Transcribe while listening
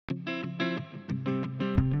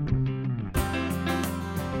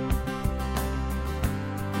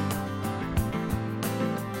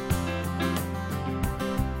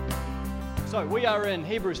So we are in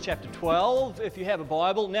Hebrews chapter 12, if you have a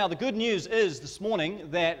Bible. Now the good news is this morning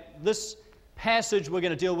that this passage we're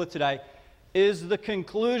going to deal with today is the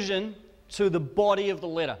conclusion to the body of the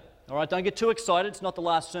letter. All right, don't get too excited. It's not the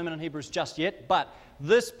last sermon in Hebrews just yet, but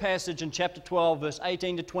this passage in chapter 12, verse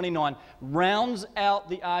 18 to 29, rounds out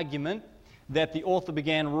the argument that the author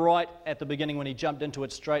began right at the beginning when he jumped into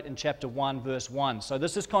it straight in chapter 1, verse 1. So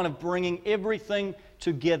this is kind of bringing everything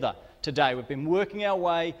together today. We've been working our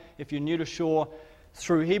way, if you're new to shore,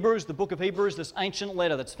 through Hebrews, the book of Hebrews, this ancient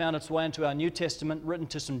letter that's found its way into our New Testament, written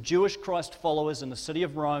to some Jewish Christ followers in the city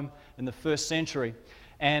of Rome in the first century.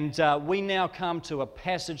 And we now come to a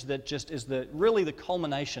passage that just is really the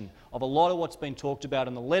culmination of a lot of what's been talked about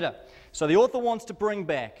in the letter. So the author wants to bring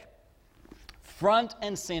back front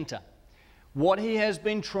and center what he has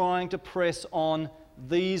been trying to press on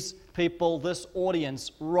these people, this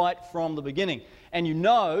audience, right from the beginning. And you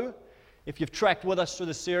know, if you've tracked with us through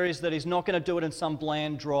the series, that he's not going to do it in some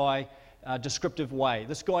bland, dry, descriptive way.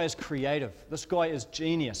 This guy is creative. This guy is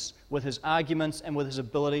genius with his arguments and with his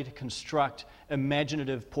ability to construct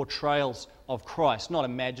imaginative portrayals of Christ. Not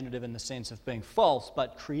imaginative in the sense of being false,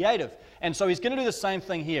 but creative. And so he's going to do the same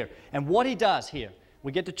thing here. And what he does here,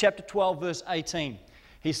 we get to chapter 12, verse 18.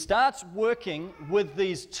 He starts working with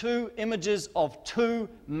these two images of two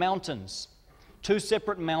mountains. Two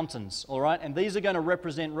separate mountains, all right? And these are going to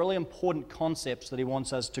represent really important concepts that he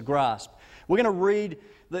wants us to grasp. We're going to read,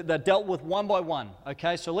 they're dealt with one by one,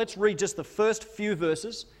 okay? So let's read just the first few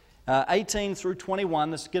verses, 18 through 21.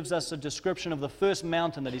 This gives us a description of the first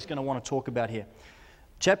mountain that he's going to want to talk about here.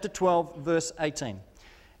 Chapter 12, verse 18.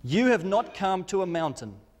 You have not come to a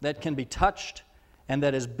mountain that can be touched and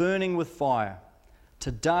that is burning with fire,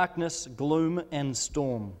 to darkness, gloom, and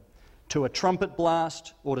storm, to a trumpet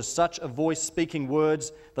blast, or to such a voice speaking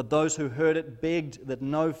words that those who heard it begged that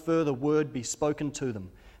no further word be spoken to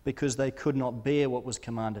them, because they could not bear what was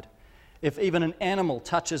commanded. If even an animal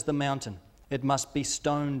touches the mountain, it must be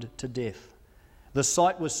stoned to death. The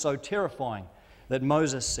sight was so terrifying that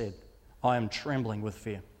Moses said, I am trembling with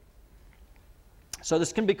fear. So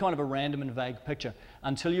this can be kind of a random and vague picture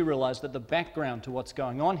until you realize that the background to what's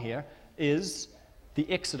going on here is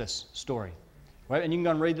the Exodus story. Right? And you can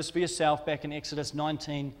go and read this for yourself back in Exodus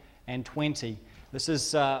 19 and 20. This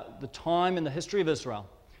is the time in the history of Israel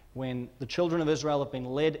when the children of Israel have been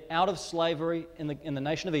led out of slavery in the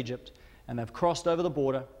nation of Egypt, and they've crossed over the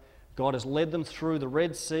border. God has led them through the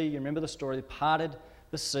Red Sea. You remember the story. They parted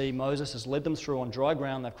the sea. Moses has led them through on dry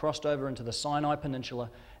ground. They've crossed over into the Sinai Peninsula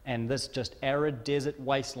and this just arid desert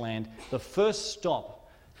wasteland. The first stop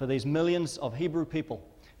for these millions of Hebrew people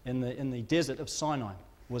in the desert of Sinai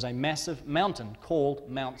was a massive mountain called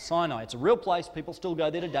Mount Sinai. It's a real place. People still go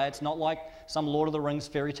there today. It's not like some Lord of the Rings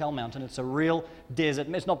fairy tale mountain. It's a real desert.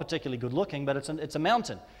 It's not particularly good looking, but it's a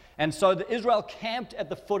mountain. And so Israel camped at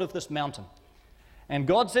the foot of this mountain. And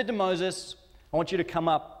God said to Moses, I want you to come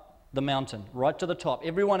up the mountain, right to the top.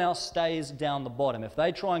 Everyone else stays down the bottom. If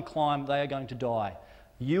they try and climb, they are going to die.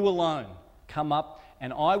 You alone come up,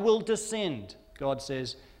 and I will descend, God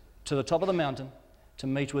says, to the top of the mountain to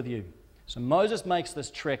meet with you. So Moses makes this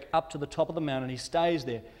trek up to the top of the mountain. He stays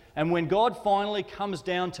there. And when God finally comes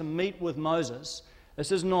down to meet with Moses,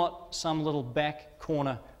 this is not some little back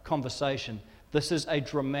corner conversation. This is a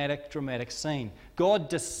dramatic scene. God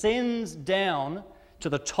descends down to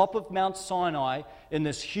the top of Mount Sinai in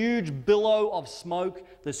this huge billow of smoke,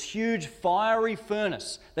 this huge fiery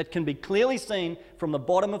furnace that can be clearly seen from the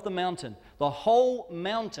bottom of the mountain. The whole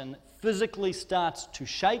mountain physically starts to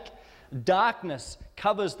shake. Darkness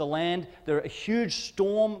covers the land. A huge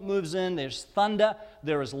storm moves in. There's thunder.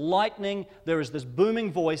 There is lightning. There is this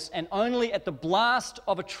booming voice. And only at the blast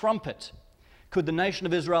of a trumpet could the nation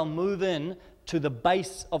of Israel move in to the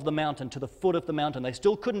base of the mountain, to the foot of the mountain. They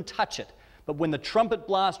still couldn't touch it. But when the trumpet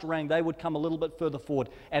blast rang, they would come a little bit further forward,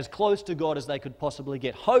 as close to God as they could possibly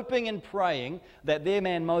get, hoping and praying that their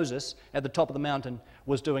man Moses at the top of the mountain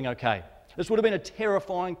was doing okay. This would have been a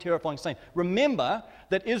terrifying scene. Remember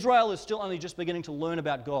that Israel is still only just beginning to learn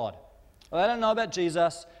about God. They don't know about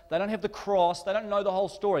Jesus. They don't have the cross. They don't know the whole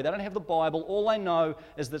story. They don't have the Bible. All they know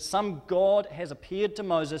is that some God has appeared to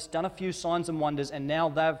Moses, done a few signs and wonders, and now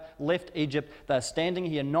they've left Egypt. They're standing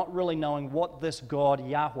here not really knowing what this God,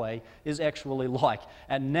 Yahweh, is actually like.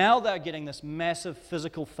 And now they're getting this massive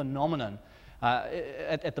physical phenomenon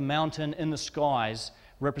at the mountain in the skies,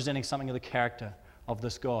 representing something of the character of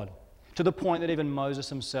this God. To the point that even Moses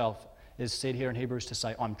himself is said here in Hebrews to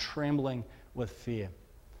say, I'm trembling with fear.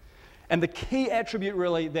 And the key attribute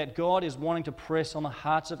really that God is wanting to press on the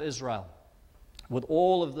hearts of Israel with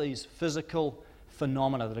all of these physical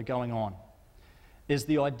phenomena that are going on is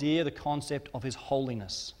the idea, the concept of His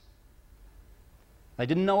holiness. They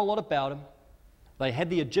didn't know a lot about him. They had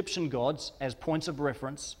the Egyptian gods as points of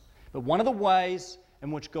reference. But one of the ways in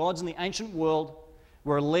which gods in the ancient world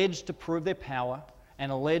were alleged to prove their power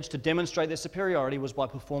and alleged to demonstrate their superiority was by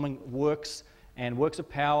performing works and works of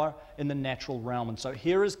power in the natural realm. And so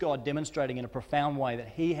here is God demonstrating in a profound way that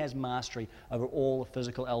He has mastery over all the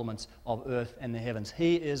physical elements of earth and the heavens.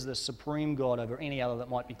 He is the supreme God over any other that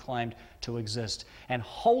might be claimed to exist. And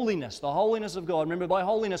holiness, the holiness of God, remember by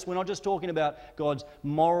holiness we're not just talking about God's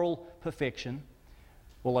moral perfection,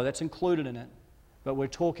 although that's included in it, but we're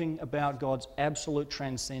talking about God's absolute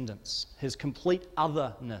transcendence, His complete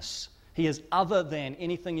otherness. He is other than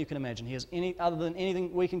anything you can imagine. He is other than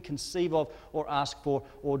anything we can conceive of or ask for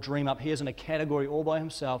or dream up. He is in a category all by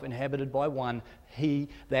Himself, inhabited by one. He,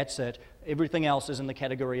 that's it. Everything else is in the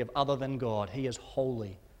category of other than God. He is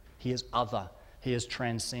holy. He is other. He is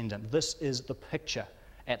transcendent. This is the picture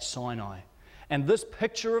at Sinai. And this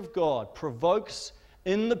picture of God provokes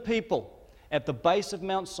in the people at the base of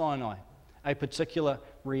Mount Sinai a particular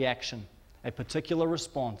reaction, a particular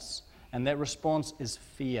response, and that response is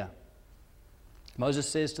fear. Moses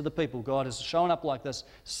says to the people, God has shown up like this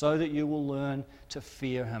so that you will learn to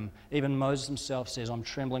fear Him. Even Moses himself says, I'm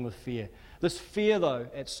trembling with fear. This fear, though,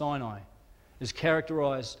 at Sinai is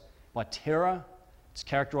characterized by terror, it's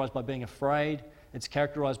characterized by being afraid, it's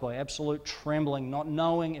characterized by absolute trembling, not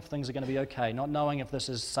knowing if things are going to be okay, not knowing if this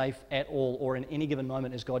is safe at all, or in any given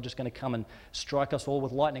moment is God just going to come and strike us all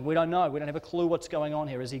with lightning. We don't know. We don't have a clue what's going on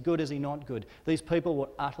here. Is He good? Is He not good? These people were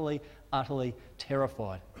utterly, utterly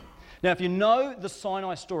terrified. Now, if you know the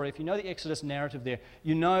Sinai story, if you know the Exodus narrative there,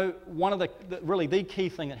 you know one of the key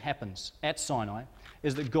thing that happens at Sinai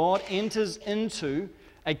is that God enters into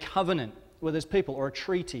a covenant with His people, or a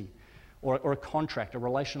treaty, or a contract, a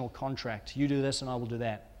relational contract. You do this and I will do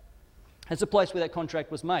that. It's a place where that contract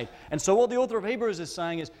was made. And so what the author of Hebrews is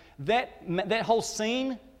saying is that whole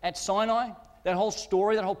scene at Sinai, that whole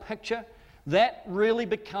story, that whole picture, that really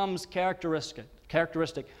becomes characteristic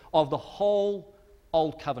of the whole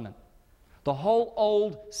Old Covenant. The whole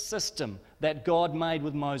old system that God made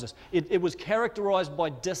with Moses. It was characterized by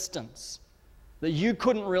distance, that you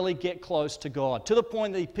couldn't really get close to God, to the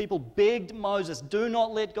point that people begged Moses, do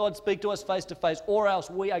not let God speak to us face to face, or else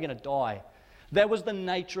we are going to die. That was the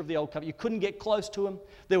nature of the Old Covenant. You couldn't get close to Him.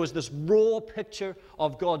 There was this raw picture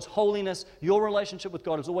of God's holiness. Your relationship with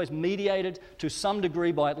God is always mediated to some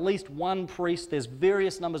degree by at least one priest. There's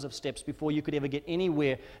various numbers of steps before you could ever get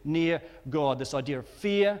anywhere near God. This idea of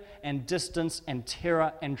fear and distance and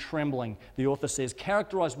terror and trembling, the author says,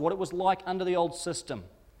 characterized what it was like under the old system. And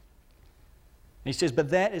he says, but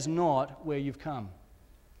that is not where you've come.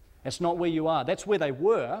 That's not where you are. That's where they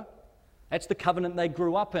were. That's the covenant they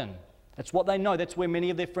grew up in. That's what they know. That's where many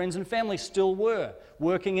of their friends and family still were,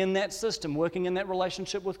 working in that system, working in that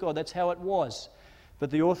relationship with God. That's how it was.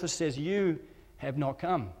 But the author says, you have not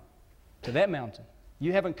come to that mountain.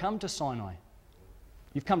 You haven't come to Sinai.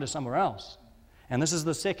 You've come to somewhere else. And this is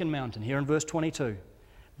the second mountain here in verse 22.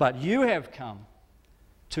 But you have come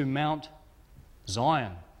to Mount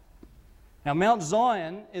Zion. Now, Mount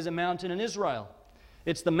Zion is a mountain in Israel.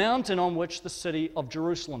 It's the mountain on which the city of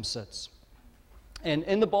Jerusalem sits. And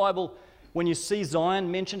in the Bible, when you see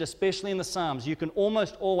Zion mentioned, especially in the Psalms, you can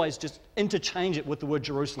almost always just interchange it with the word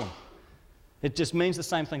Jerusalem. It just means the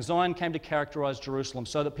same thing. Zion came to characterize Jerusalem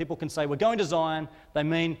so that people can say, we're going to Zion, they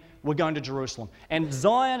mean we're going to Jerusalem. And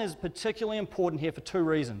Zion is particularly important here for two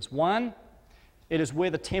reasons. One, it is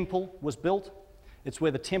where the temple was built. It's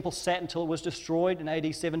where the temple sat until it was destroyed in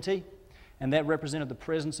AD 70, and that represented the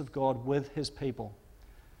presence of God with His people.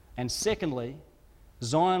 And secondly,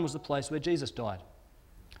 Zion was the place where Jesus died.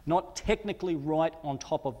 Not technically right on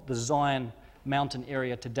top of the Zion mountain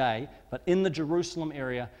area today, but in the Jerusalem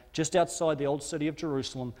area, just outside the old city of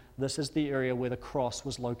Jerusalem, this is the area where the cross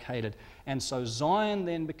was located. And so Zion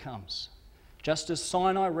then becomes, just as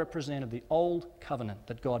Sinai represented the old covenant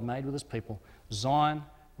that God made with His people, Zion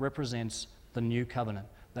represents the new covenant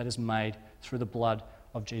that is made through the blood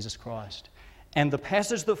of Jesus Christ. And the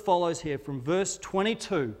passage that follows here from verse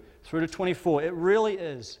 22 through to 24, it really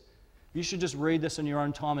is. You should just read this in your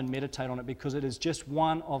own time and meditate on it, because it is just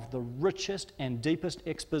one of the richest and deepest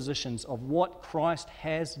expositions of what Christ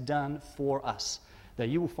has done for us that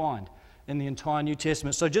you will find in the entire New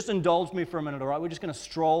Testament. So just indulge me for a minute, all right? We're just going to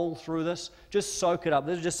stroll through this. Just soak it up.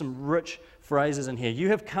 There's just some rich phrases in here. You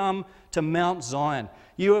have come to Mount Zion.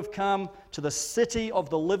 You have come to the city of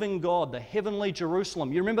the living God, the heavenly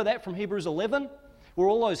Jerusalem. You remember that from Hebrews 11? Where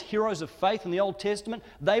all those heroes of faith in the Old Testament,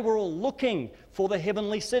 they were all looking for the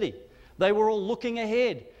heavenly city. They were all looking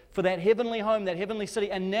ahead for that heavenly home, that heavenly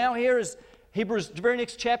city. And now here is Hebrews, the very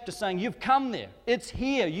next chapter, saying, you've come there. It's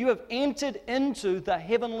here. You have entered into the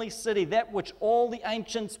heavenly city, that which all the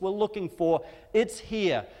ancients were looking for. It's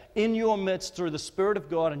here in your midst through the Spirit of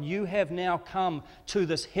God, and you have now come to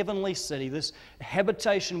this heavenly city, this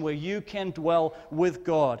habitation where you can dwell with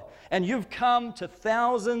God. And you've come to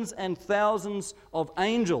thousands and thousands of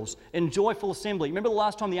angels in joyful assembly. Remember the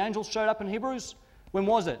last time the angels showed up in Hebrews? When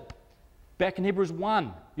was it? Back in Hebrews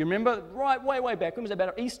 1. You remember? Right, way back. When was it?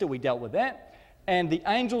 About Easter we dealt with that. And the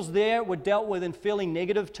angels there were dealt with in fairly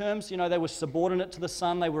negative terms. You know, they were subordinate to the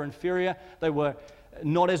Son. They were inferior. They were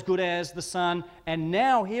not as good as the Son. And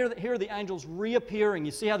now here are the angels reappearing.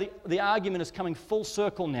 You see how the argument is coming full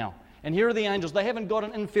circle now. And here are the angels. They haven't got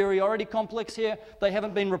an inferiority complex here. They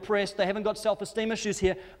haven't been repressed. They haven't got self-esteem issues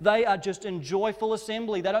here. They are just in joyful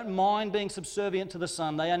assembly. They don't mind being subservient to the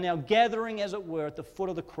Son. They are now gathering, as it were, at the foot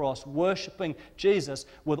of the cross, worshiping Jesus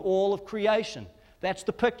with all of creation. That's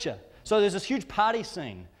the picture. So there's this huge party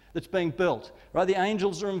scene that's being built, right? The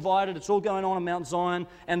angels are invited. It's all going on Mount Zion.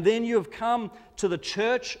 And then you have come to the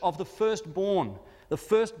church of the firstborn. The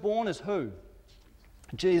firstborn is who?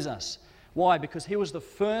 Jesus. Why? Because he was the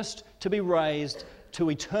first to be raised to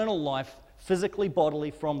eternal life, physically, bodily,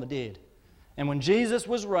 from the dead. And when Jesus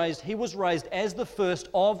was raised, he was raised as the first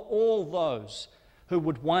of all those who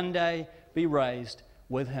would one day be raised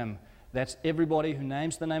with him. That's everybody who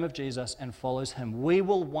names the name of Jesus and follows him. We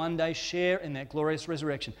will one day share in that glorious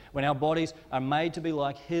resurrection when our bodies are made to be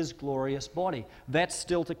like his glorious body. That's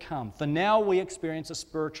still to come. For now we experience a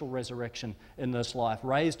spiritual resurrection in this life,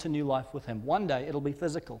 raised to new life with him. One day it'll be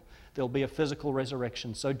physical. There'll be a physical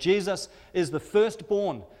resurrection. So Jesus is the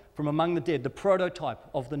firstborn from among the dead, the prototype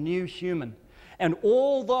of the new human. And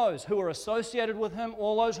all those who are associated with him,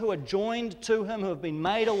 all those who are joined to him, who have been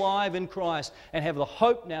made alive in Christ and have the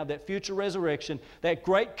hope now of that future resurrection, that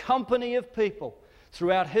great company of people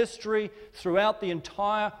throughout history, throughout the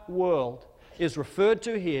entire world, is referred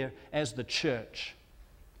to here as the church.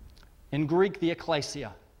 In Greek, the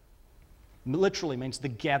ekklesia literally means the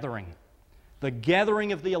gathering. The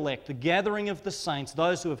gathering of the elect, the gathering of the saints,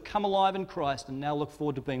 those who have come alive in Christ and now look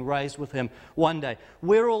forward to being raised with him one day.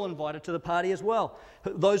 We're all invited to the party as well.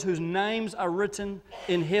 Those whose names are written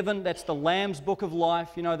in heaven, that's the Lamb's Book of Life,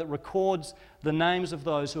 you know, that records the names of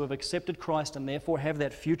those who have accepted Christ and therefore have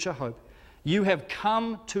that future hope. You have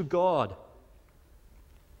come to God.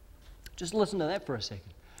 Just listen to that for a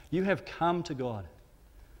second. You have come to God.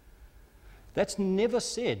 That's never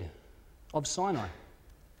said of Sinai.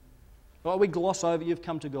 Well, we gloss over, you've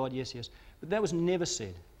come to God, yes. But that was never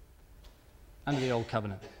said under the Old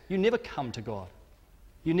Covenant. You never come to God.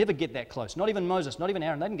 You never get that close. Not even Moses, not even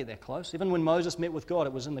Aaron, they didn't get that close. Even when Moses met with God,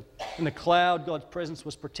 it was in the cloud. God's presence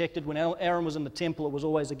was protected. When Aaron was in the temple, it was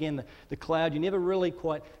always, again, the cloud. You never really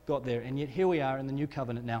quite got there. And yet here we are in the New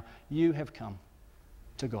Covenant now. You have come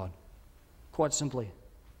to God, quite simply.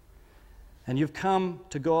 And you've come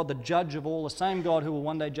to God, the judge of all, the same God who will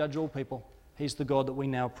one day judge all people. He's the God that we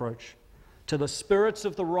now approach. To the spirits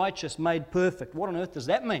of the righteous made perfect. What on earth does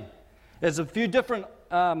that mean? There's a few different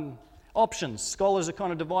options. Scholars are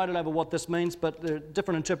kind of divided over what this means, but there are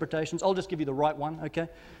different interpretations. I'll just give you the right one, okay?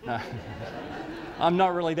 No. I'm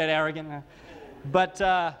not really that arrogant. No. But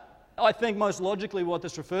I think most logically what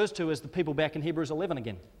this refers to is the people back in Hebrews 11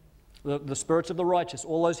 again. The spirits of the righteous,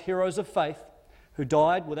 all those heroes of faith who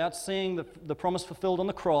died without seeing the promise fulfilled on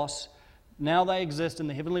the cross. Now they exist in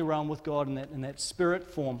the heavenly realm with God in that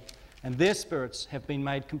spirit form. And their spirits have been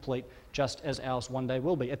made complete, just as ours one day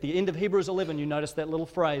will be. At the end of Hebrews 11, you notice that little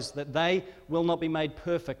phrase, that they will not be made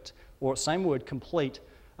perfect, or same word, complete,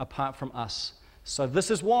 apart from us. So this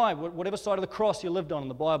is why, whatever side of the cross you lived on in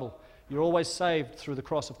the Bible, you're always saved through the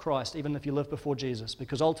cross of Christ, even if you lived before Jesus.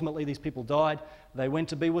 Because ultimately these people died, they went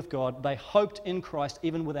to be with God, they hoped in Christ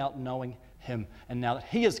even without knowing him. And now that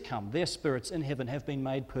he has come, their spirits in heaven have been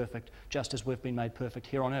made perfect, just as we've been made perfect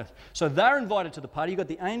here on earth. So they're invited to the party. You've got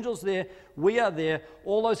the angels there, we are there,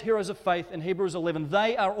 all those heroes of faith in Hebrews 11,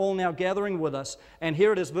 they are all now gathering with us. And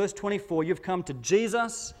here it is, verse 24, you've come to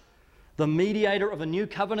Jesus, the mediator of a new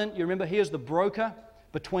covenant. You remember, he is the broker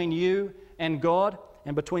between you and God,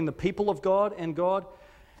 and between the people of God and God.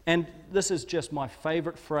 And this is just my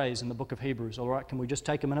favorite phrase in the book of Hebrews. All right, can we just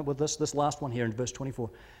take a minute with this last one here in verse 24?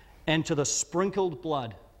 And to the sprinkled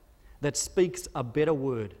blood that speaks a better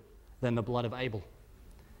word than the blood of Abel.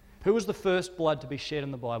 Who was the first blood to be shed in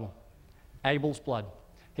the Bible? Abel's blood.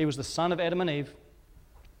 He was the son of Adam and Eve.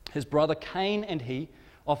 His brother Cain and he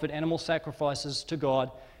offered animal sacrifices to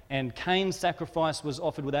God, and Cain's sacrifice was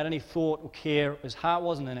offered without any thought or care. His heart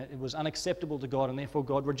wasn't in it. It was unacceptable to God, and therefore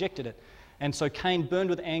God rejected it. And so Cain burned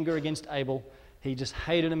with anger against Abel. He just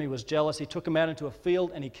hated him. He was jealous. He took him out into a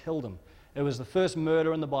field and he killed him. It was the first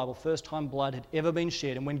murder in the Bible, first time blood had ever been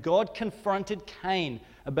shed. And when God confronted Cain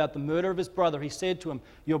about the murder of his brother, he said to him,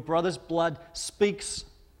 your brother's blood speaks,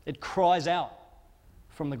 it cries out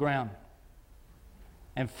from the ground.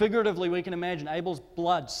 And figuratively, we can imagine Abel's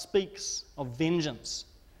blood speaks of vengeance.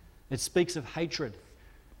 It speaks of hatred.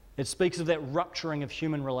 It speaks of that rupturing of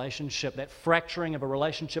human relationship, that fracturing of a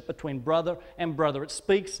relationship between brother and brother. It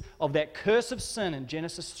speaks of that curse of sin in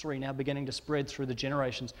Genesis 3 now beginning to spread through the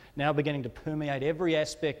generations, now beginning to permeate every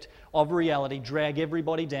aspect of reality, drag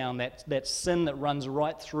everybody down, that sin that runs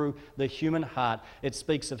right through the human heart. It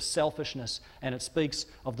speaks of selfishness, and it speaks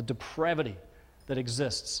of the depravity that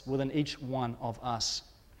exists within each one of us.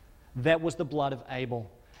 That was the blood of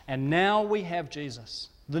Abel. And now we have Jesus,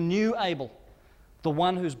 the new Abel, the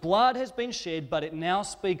one whose blood has been shed, but it now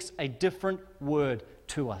speaks a different word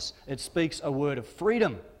to us. It speaks a word of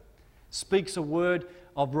freedom, speaks a word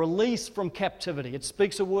of release from captivity. It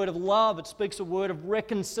speaks a word of love. It speaks a word of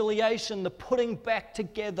reconciliation, the putting back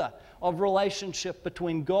together of relationship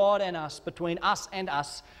between God and us, between us and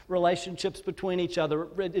us, relationships between each other.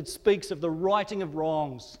 It speaks of the righting of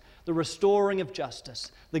wrongs, the restoring of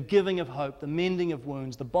justice, the giving of hope, the mending of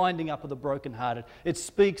wounds, the binding up of the brokenhearted. It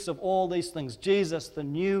speaks of all these things. Jesus, the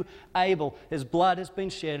new Abel, his blood has been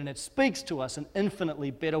shed, and it speaks to us an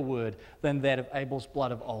infinitely better word than that of Abel's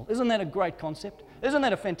blood of old. Isn't that a great concept? Isn't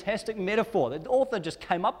that a fantastic metaphor? The author just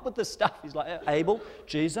came up with this stuff. He's like, Abel,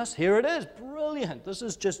 Jesus, here it is. Brilliant. This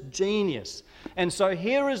is just genius. And so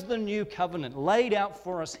here is the new covenant laid out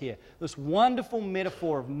for us here. This wonderful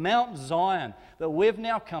metaphor of Mount Zion that we've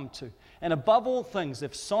now come to. And above all things,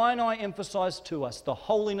 if Sinai emphasized to us the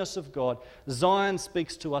holiness of God, Zion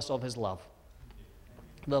speaks to us of his love.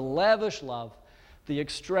 The lavish love, the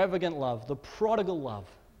extravagant love, the prodigal love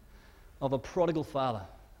of a prodigal father.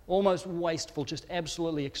 Almost wasteful, just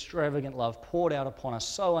absolutely extravagant love poured out upon us,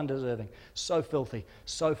 so undeserving, so filthy,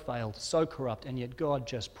 so failed, so corrupt, and yet God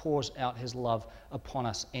just pours out his love upon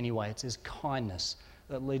us anyway. It's his kindness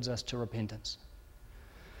that leads us to repentance.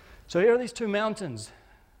 So here are these two mountains,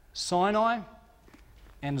 Sinai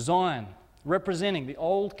and Zion, representing the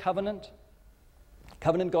old covenant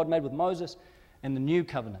God made with Moses, and the new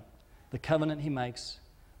covenant, the covenant he makes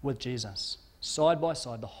with Jesus. Side by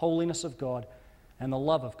side, the holiness of God and the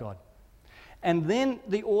love of God. And then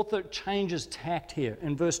the author changes tact here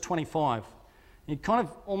in verse 25. You kind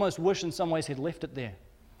of almost wish in some ways he'd left it there.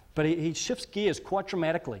 But he shifts gears quite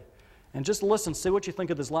dramatically. And just listen, see what you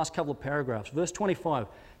think of this last couple of paragraphs. Verse 25,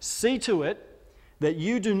 see to it that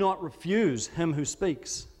you do not refuse him who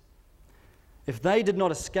speaks. If they did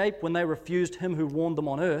not escape when they refused him who warned them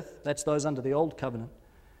on earth, that's those under the old covenant,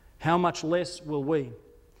 how much less will we,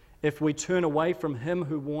 if we turn away from him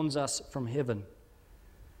who warns us from heaven?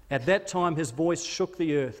 At that time his voice shook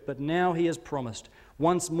the earth, but now he has promised,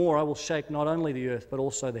 once more I will shake not only the earth, but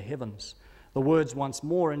also the heavens. The words once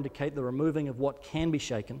more indicate the removing of what can be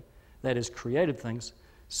shaken, that is, created things,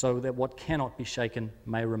 so that what cannot be shaken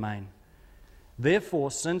may remain.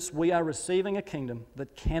 Therefore, since we are receiving a kingdom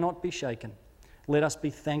that cannot be shaken, let us be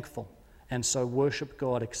thankful and so worship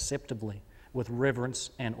God acceptably with reverence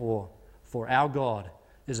and awe, for our God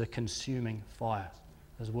is a consuming fire.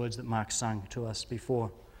 Those words that Mark sung to us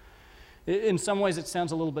before. In some ways it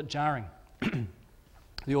sounds a little bit jarring.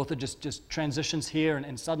 The author just transitions here,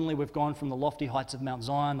 and suddenly we've gone from the lofty heights of Mount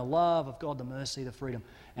Zion, the love of God, the mercy, the freedom,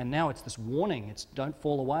 and now it's this warning. It's don't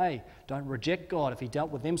fall away, don't reject God. If he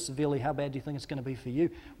dealt with them severely, how bad do you think it's going to be for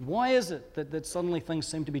you? Why is it that suddenly things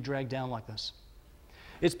seem to be dragged down like this?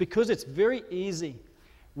 It's because it's very easy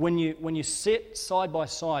when you set side by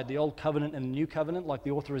side the old covenant and the new covenant, like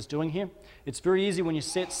the author is doing here. It's very easy when you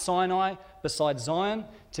set Sinai beside Zion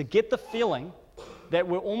to get the feeling that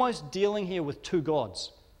we're almost dealing here with two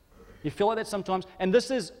gods. You feel like that sometimes? And this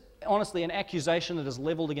is honestly an accusation that is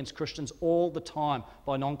leveled against Christians all the time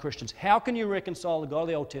by non-Christians. How can you reconcile the God of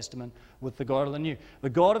the Old Testament with the God of the New? The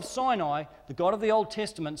God of Sinai, the God of the Old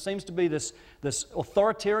Testament, seems to be this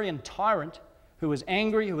authoritarian tyrant who is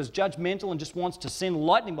angry, who is judgmental, and just wants to send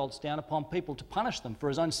lightning bolts down upon people to punish them for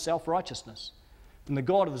his own self-righteousness. And the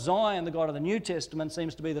God of Zion, the God of the New Testament,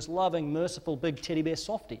 seems to be this loving, merciful, big teddy bear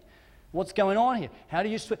softy. What's going on here? How do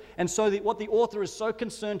you... And so what the author is so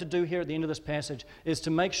concerned to do here at the end of this passage is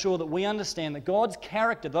to make sure that we understand that God's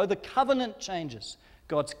character, though the covenant changes,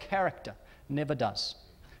 God's character never does.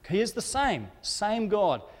 He is the same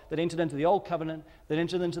God that entered into the old covenant, that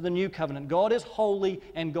entered into the new covenant. God is holy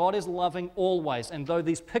and God is loving always. And though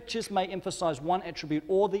these pictures may emphasize one attribute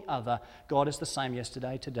or the other, God is the same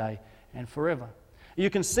yesterday, today, and forever. You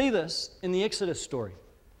can see this in the Exodus story.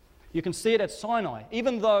 You can see it at Sinai.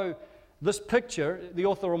 Even though this picture, the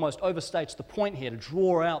author almost overstates the point here to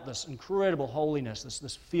draw out this incredible holiness,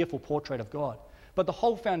 this fearful portrait of God. But the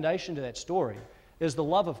whole foundation to that story is the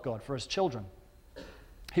love of God for his children.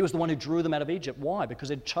 He was the one who drew them out of Egypt. Why? Because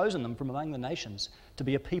he'd chosen them from among the nations to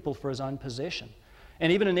be a people for his own possession.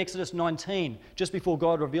 And even in Exodus 19, just before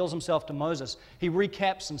God reveals himself to Moses, he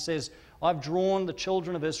recaps and says, I've drawn the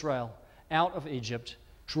children of Israel out of Egypt,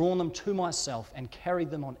 drawn them to myself, and carried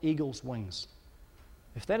them on eagle's wings.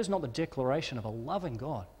 If that is not the declaration of a loving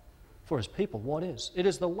God for his people, what is? It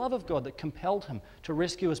is the love of God that compelled him to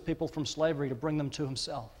rescue his people from slavery, to bring them to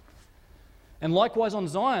himself. And likewise on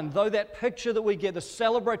Zion, though that picture that we get, the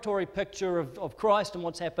celebratory picture of Christ and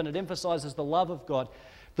what's happened, it emphasizes the love of God.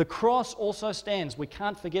 The cross also stands, we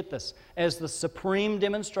can't forget this, as the supreme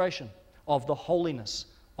demonstration of the holiness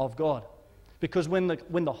of God. Because when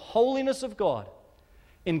the holiness of God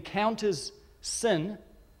encounters sin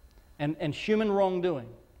and human wrongdoing,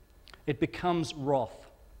 it becomes wrath.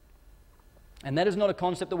 And that is not a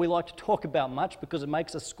concept that we like to talk about much because it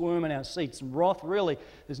makes us squirm in our seats. And wrath, really,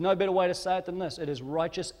 there's no better way to say it than this. It is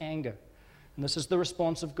righteous anger. And this is the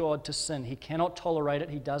response of God to sin. He cannot tolerate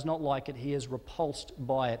it. He does not like it. He is repulsed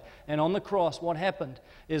by it. And on the cross, what happened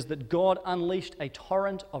is that God unleashed a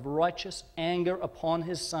torrent of righteous anger upon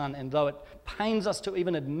his Son. And though it pains us to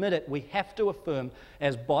even admit it, we have to affirm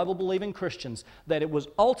as Bible-believing Christians that it was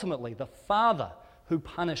ultimately the Father who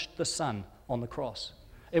punished the Son on the cross.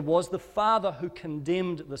 It was the Father who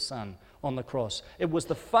condemned the Son on the cross. It was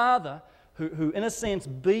the Father who in a sense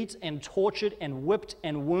beat and tortured and whipped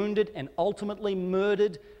and wounded and ultimately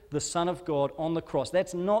murdered the Son of God on the cross.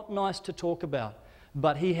 That's not nice to talk about,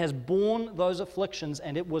 but he has borne those afflictions,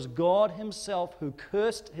 and it was God himself who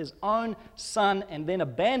cursed his own Son and then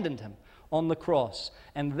abandoned him on the cross.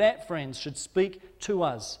 And that, friends, should speak to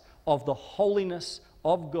us of the holiness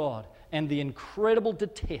of God and the incredible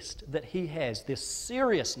detest that he has, the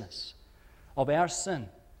seriousness of our sin.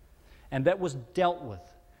 And that was dealt with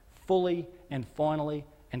fully and finally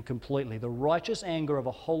and completely. The righteous anger of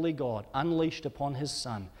a holy God unleashed upon his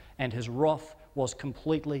Son, and his wrath was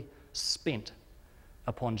completely spent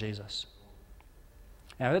upon Jesus.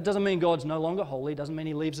 Now, that doesn't mean God's no longer holy. It doesn't mean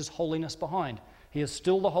he leaves his holiness behind. He is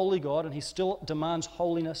still the holy God, and he still demands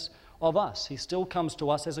holiness of us. He still comes to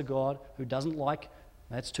us as a God who doesn't like,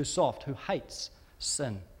 that's too soft, who hates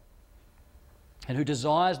sin, and who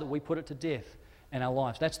desires that we put it to death in our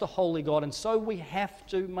lives. That's the holy God. And so we have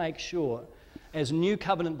to make sure, as new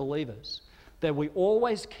covenant believers, that we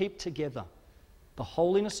always keep together the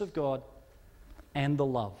holiness of God and the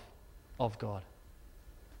love of God.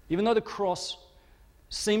 Even though the cross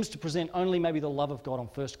seems to present only maybe the love of God on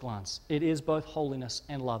first glance, it is both holiness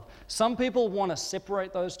and love. Some people want to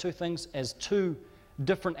separate those two things as two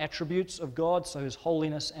different attributes of God, so his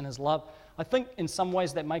holiness and his love. I think in some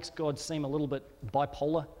ways that makes God seem a little bit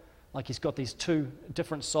bipolar, like he's got these two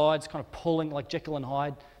different sides kind of pulling, like Jekyll and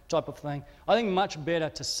Hyde type of thing. I think much better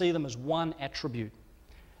to see them as one attribute,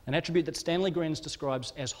 an attribute that Stanley Grenz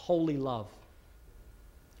describes as holy love.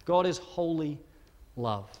 God is holy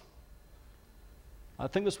love. I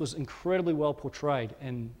think this was incredibly well portrayed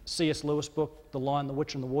in C.S. Lewis' book, The Lion, the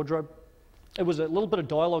Witch, and the Wardrobe. It was a little bit of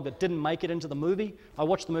dialogue that didn't make it into the movie. I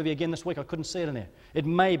watched the movie again this week. I couldn't see it in there. It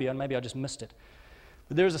may be, or maybe I just missed it.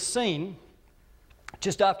 But there is a scene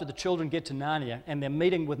just after the children get to Narnia, and they're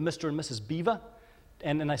meeting with Mr. and Mrs. Beaver,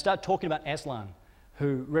 and they start talking about Aslan,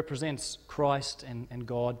 who represents Christ and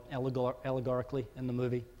God allegorically in the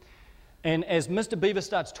movie. And as Mr. Beaver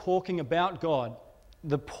starts talking about God,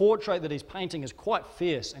 the portrait that he's painting is quite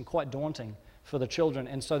fierce and quite daunting for the children.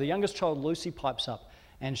 And so the youngest child, Lucy, pipes up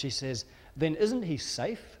and she says, "Then isn't he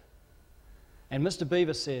safe?" And Mr.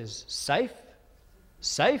 Beaver says, "Safe?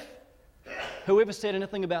 Safe? Whoever said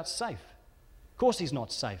anything about safe? Of course he's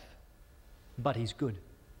not safe, but he's good."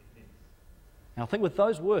 Now I think with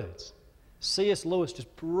those words, C.S. Lewis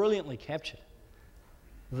just brilliantly captured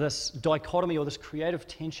this dichotomy or this creative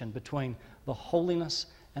tension between the holiness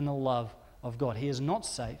and the love of God. He is not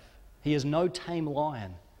safe. He is no tame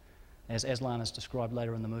lion, as Aslan is described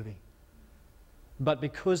later in the movie. But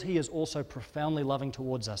because he is also profoundly loving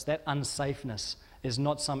towards us, that unsafeness is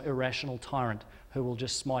not some irrational tyrant who will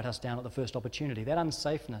just smite us down at the first opportunity. That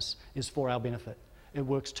unsafeness is for our benefit. It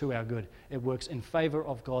works to our good. It works in favor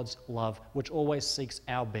of God's love, which always seeks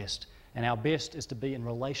our best. And our best is to be in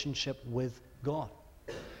relationship with God.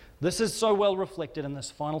 This is so well reflected in this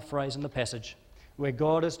final phrase in the passage, where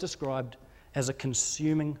God is described as a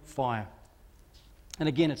consuming fire. And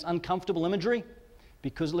again, it's uncomfortable imagery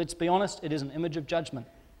because, let's be honest, it is an image of judgment.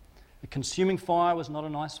 The consuming fire was not a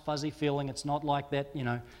nice fuzzy feeling. It's not like that,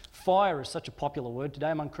 Fire is such a popular word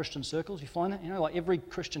today among Christian circles. You find that? Like every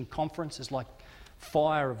Christian conference is like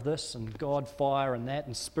fire of this and God fire and that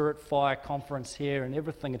and spirit fire conference here and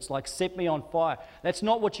everything. It's like set me on fire. That's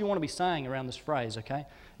not what you want to be saying around this phrase, okay?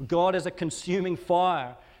 God as a consuming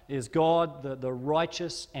fire is God, the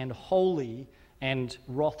righteous and holy and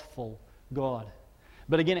wrathful God.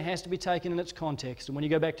 But again, it has to be taken in its context. And when you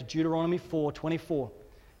go back to Deuteronomy 4:24,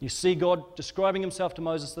 you see God describing himself to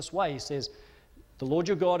Moses this way. He says, the Lord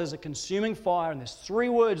your God is a consuming fire, and there's 3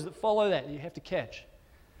 words that follow that you have to catch.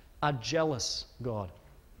 A jealous God.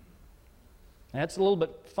 Now, that's a little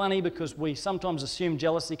bit funny because we sometimes assume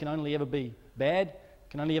jealousy can only ever be bad,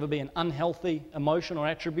 can only ever be an unhealthy emotion or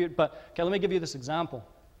attribute. But, okay, let me give you this example.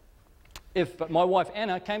 If my wife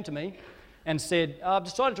Anna came to me and said, I've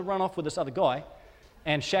decided to run off with this other guy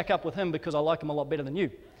and shack up with him because I like him a lot better than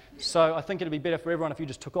you, so I think it'd be better for everyone if you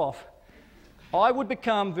just took off, I would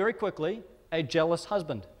become very quickly a jealous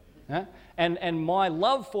husband. Yeah? And my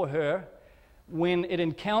love for her, when it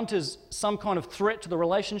encounters some kind of threat to the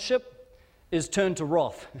relationship, is turned to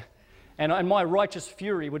wrath. And my righteous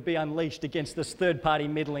fury would be unleashed against this third-party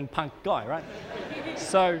meddling punk guy, right?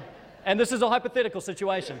 So, and this is a hypothetical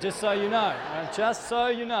situation, just so you know. Just so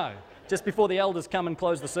you know. Just before the elders come and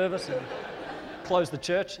close the service and close the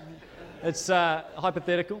church. It's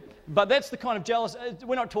hypothetical. But that's the kind of jealousy.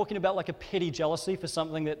 We're not talking about like a petty jealousy for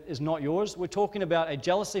something that is not yours. We're talking about a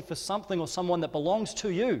jealousy for something or someone that belongs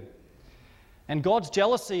to you. And God's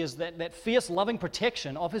jealousy is that fierce loving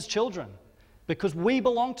protection of his children because we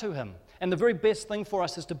belong to him. And the very best thing for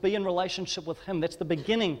us is to be in relationship with him. That's the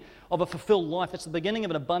beginning of a fulfilled life. That's the beginning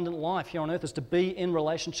of an abundant life here on earth, is to be in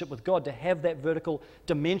relationship with God, to have that vertical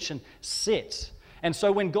dimension set. And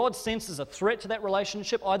so when God senses a threat to that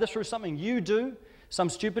relationship, either through something you do, some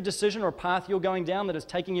stupid decision or a path you're going down that is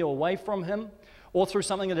taking you away from him, or through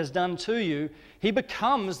something that is done to you, he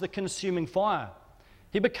becomes the consuming fire.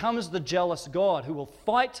 He becomes the jealous God who will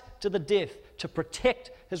fight to the death to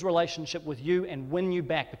protect his relationship with you and win you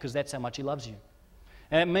back because that's how much he loves you.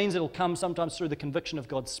 And it means it'll come sometimes through the conviction of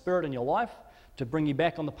God's Spirit in your life to bring you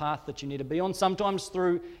back on the path that you need to be on. Sometimes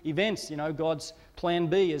through events, God's plan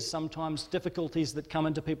B is sometimes difficulties that come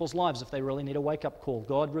into people's lives if they really need a wake-up call.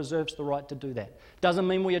 God reserves the right to do that. Doesn't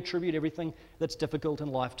mean we attribute everything that's difficult in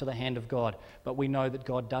life to the hand of God, but we know that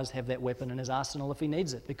God does have that weapon in his arsenal if he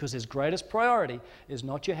needs it, because his greatest priority is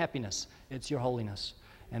not your happiness, it's your holiness.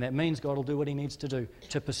 And that means God will do what he needs to do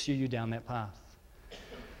to pursue you down that path.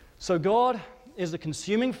 So God is a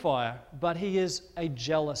consuming fire, but he is a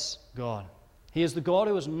jealous God. He is the God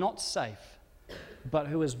who is not safe, but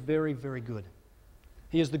who is very, very good.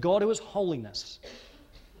 He is the God who is holiness,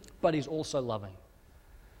 but he's also loving.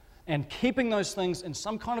 And keeping those things in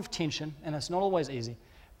some kind of tension, and it's not always easy,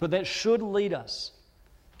 but that should lead us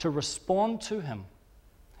to respond to him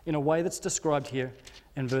in a way that's described here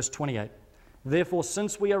in verse 28. Therefore,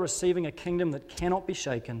 since we are receiving a kingdom that cannot be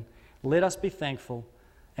shaken, let us be thankful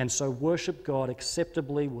and so worship God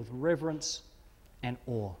acceptably with reverence and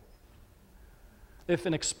awe. If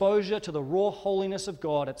an exposure to the raw holiness of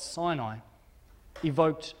God at Sinai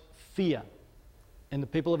evoked fear in the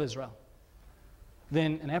people of Israel,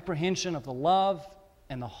 then an apprehension of the love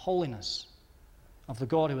and the holiness of the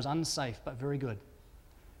God who is unsafe but very good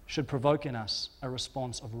should provoke in us a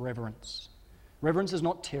response of reverence. Reverence is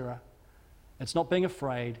not terror, it's not being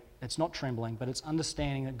afraid, it's not trembling, but it's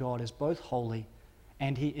understanding that God is both holy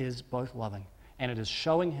and he is both loving. And it is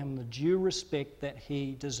showing him the due respect that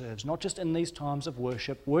he deserves. Not just in these times of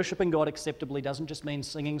worship. Worshipping God acceptably doesn't just mean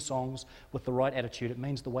singing songs with the right attitude. It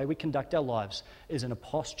means the way we conduct our lives is in a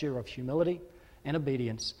posture of humility and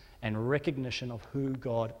obedience and recognition of who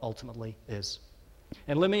God ultimately is.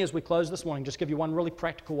 And let me, as we close this morning, just give you one really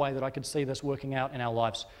practical way that I could see this working out in our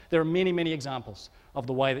lives. There are many, many examples of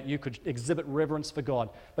the way that you could exhibit reverence for God.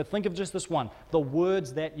 But think of just this one, the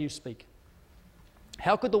words that you speak.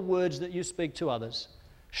 How could the words that you speak to others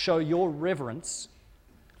show your reverence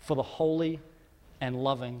for the holy and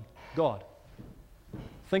loving God?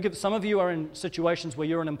 Think of, some of you are in situations where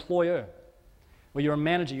you're an employer, where you're a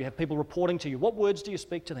manager, you have people reporting to you. What words do you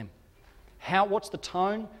speak to them? What's the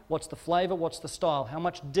tone? What's the flavor? What's the style? How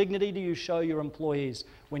much dignity do you show your employees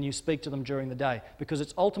when you speak to them during the day? Because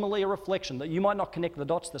it's ultimately a reflection that you might not connect the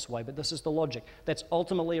dots this way, but this is the logic. That's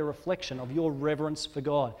ultimately a reflection of your reverence for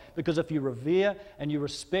God. Because if you revere and you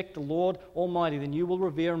respect the Lord Almighty, then you will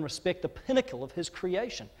revere and respect the pinnacle of his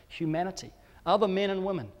creation, humanity. Other men and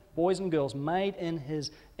women, boys and girls made in his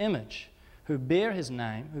image, who bear his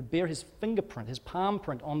name, who bear his fingerprint, his palm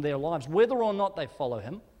print on their lives, whether or not they follow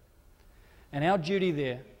him. And our duty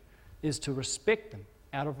there is to respect them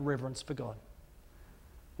out of reverence for God?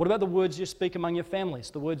 What about the words you speak among your families,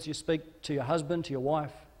 the words you speak to your husband, to your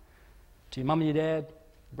wife, to your mum and your dad,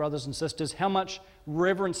 brothers and sisters? How much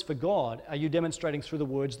reverence for God are you demonstrating through the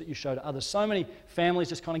words that you show to others? So many families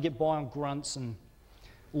just kind of get by on grunts and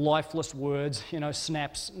lifeless words,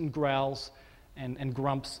 snaps and growls and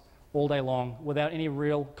grumps all day long without any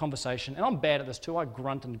real conversation. And I'm bad at this too. I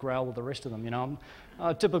grunt and growl with the rest of them. I'm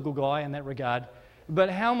a typical guy in that regard. But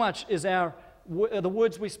how much is the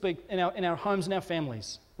words we speak in our homes and our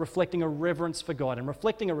families reflecting a reverence for God and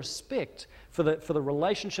reflecting a respect for the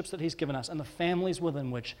relationships that He's given us and the families within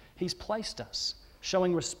which He's placed us?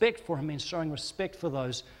 Showing respect for Him means showing respect for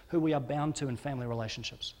those who we are bound to in family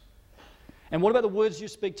relationships. And what about the words you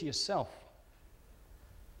speak to yourself?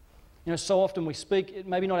 So often we speak,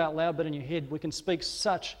 maybe not out loud, but in your head, we can speak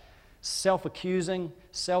such self-accusing,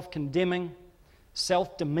 self-condemning,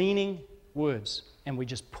 self-demeaning words, and we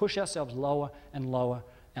just push ourselves lower and lower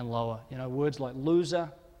and lower. Words like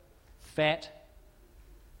loser, fat,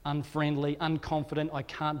 unfriendly, unconfident, I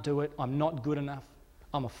can't do it, I'm not good enough,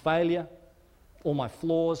 I'm a failure, all my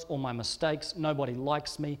flaws, all my mistakes, nobody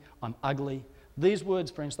likes me, I'm ugly. These words,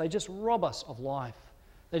 friends, they just rob us of life.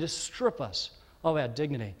 They just strip us of our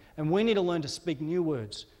dignity. And we need to learn to speak new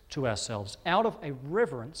words to ourselves out of a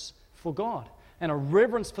reverence for God and a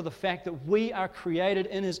reverence for the fact that we are created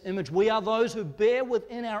in His image. We are those who bear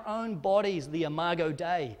within our own bodies the imago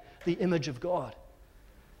Dei, the image of God.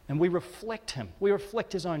 And we reflect Him. We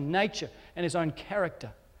reflect His own nature and His own character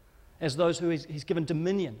as those who He's given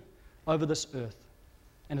dominion over this earth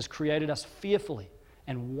and has created us fearfully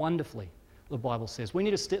and wonderfully, the Bible says. We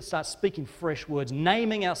need to start speaking fresh words,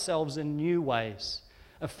 naming ourselves in new ways,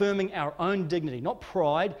 affirming our own dignity, not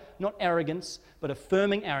pride, not arrogance, but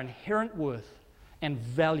affirming our inherent worth and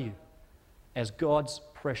value as God's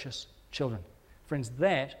precious children. Friends,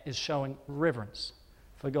 that is showing reverence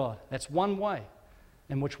for God. That's one way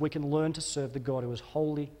in which we can learn to serve the God who is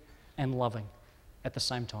holy and loving at the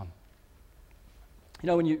same time.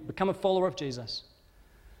 When you become a follower of Jesus,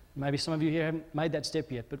 maybe some of you here haven't made that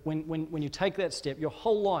step yet, but when you take that step, your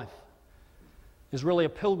whole life is really a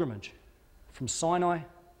pilgrimage from Sinai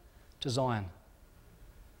to Zion.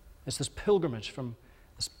 It's this pilgrimage from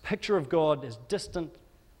this picture of God as distant,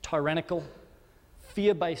 tyrannical,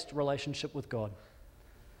 fear-based relationship with God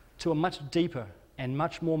to a much deeper and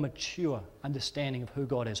much more mature understanding of who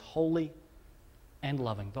God is, holy and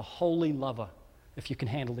loving, the holy lover, if you can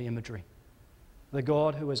handle the imagery, the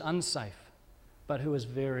God who is unsafe, but who is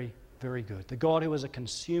very, very good. The God who is a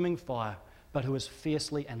consuming fire, but who is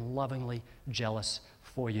fiercely and lovingly jealous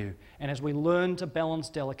for you. And as we learn to balance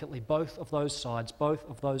delicately both of those sides, both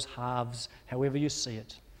of those halves, however you see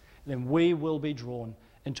it, then we will be drawn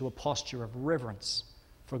into a posture of reverence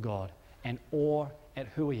for God and awe at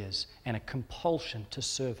who He is and a compulsion to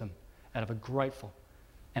serve Him out of a grateful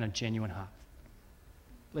and a genuine heart.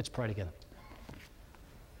 Let's pray together.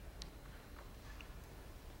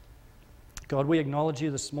 God, we acknowledge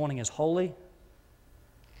You this morning as holy.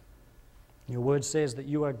 Your word says that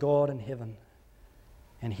You are God in heaven,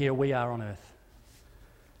 and here we are on earth.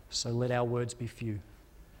 So let our words be few.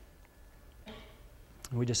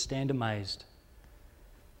 And we just stand amazed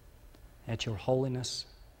at Your holiness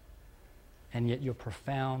and yet Your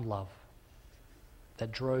profound love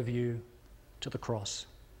that drove You to the cross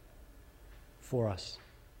for us.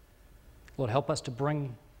 Lord, help us to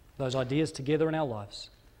bring those ideas together in our lives.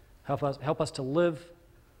 Help us to live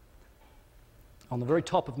on the very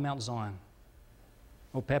top of Mount Zion.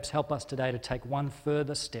 Or perhaps help us today to take one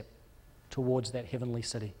further step towards that heavenly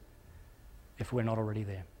city if we're not already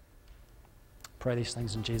there. Pray these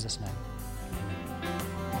things in Jesus' name.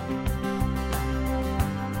 Amen.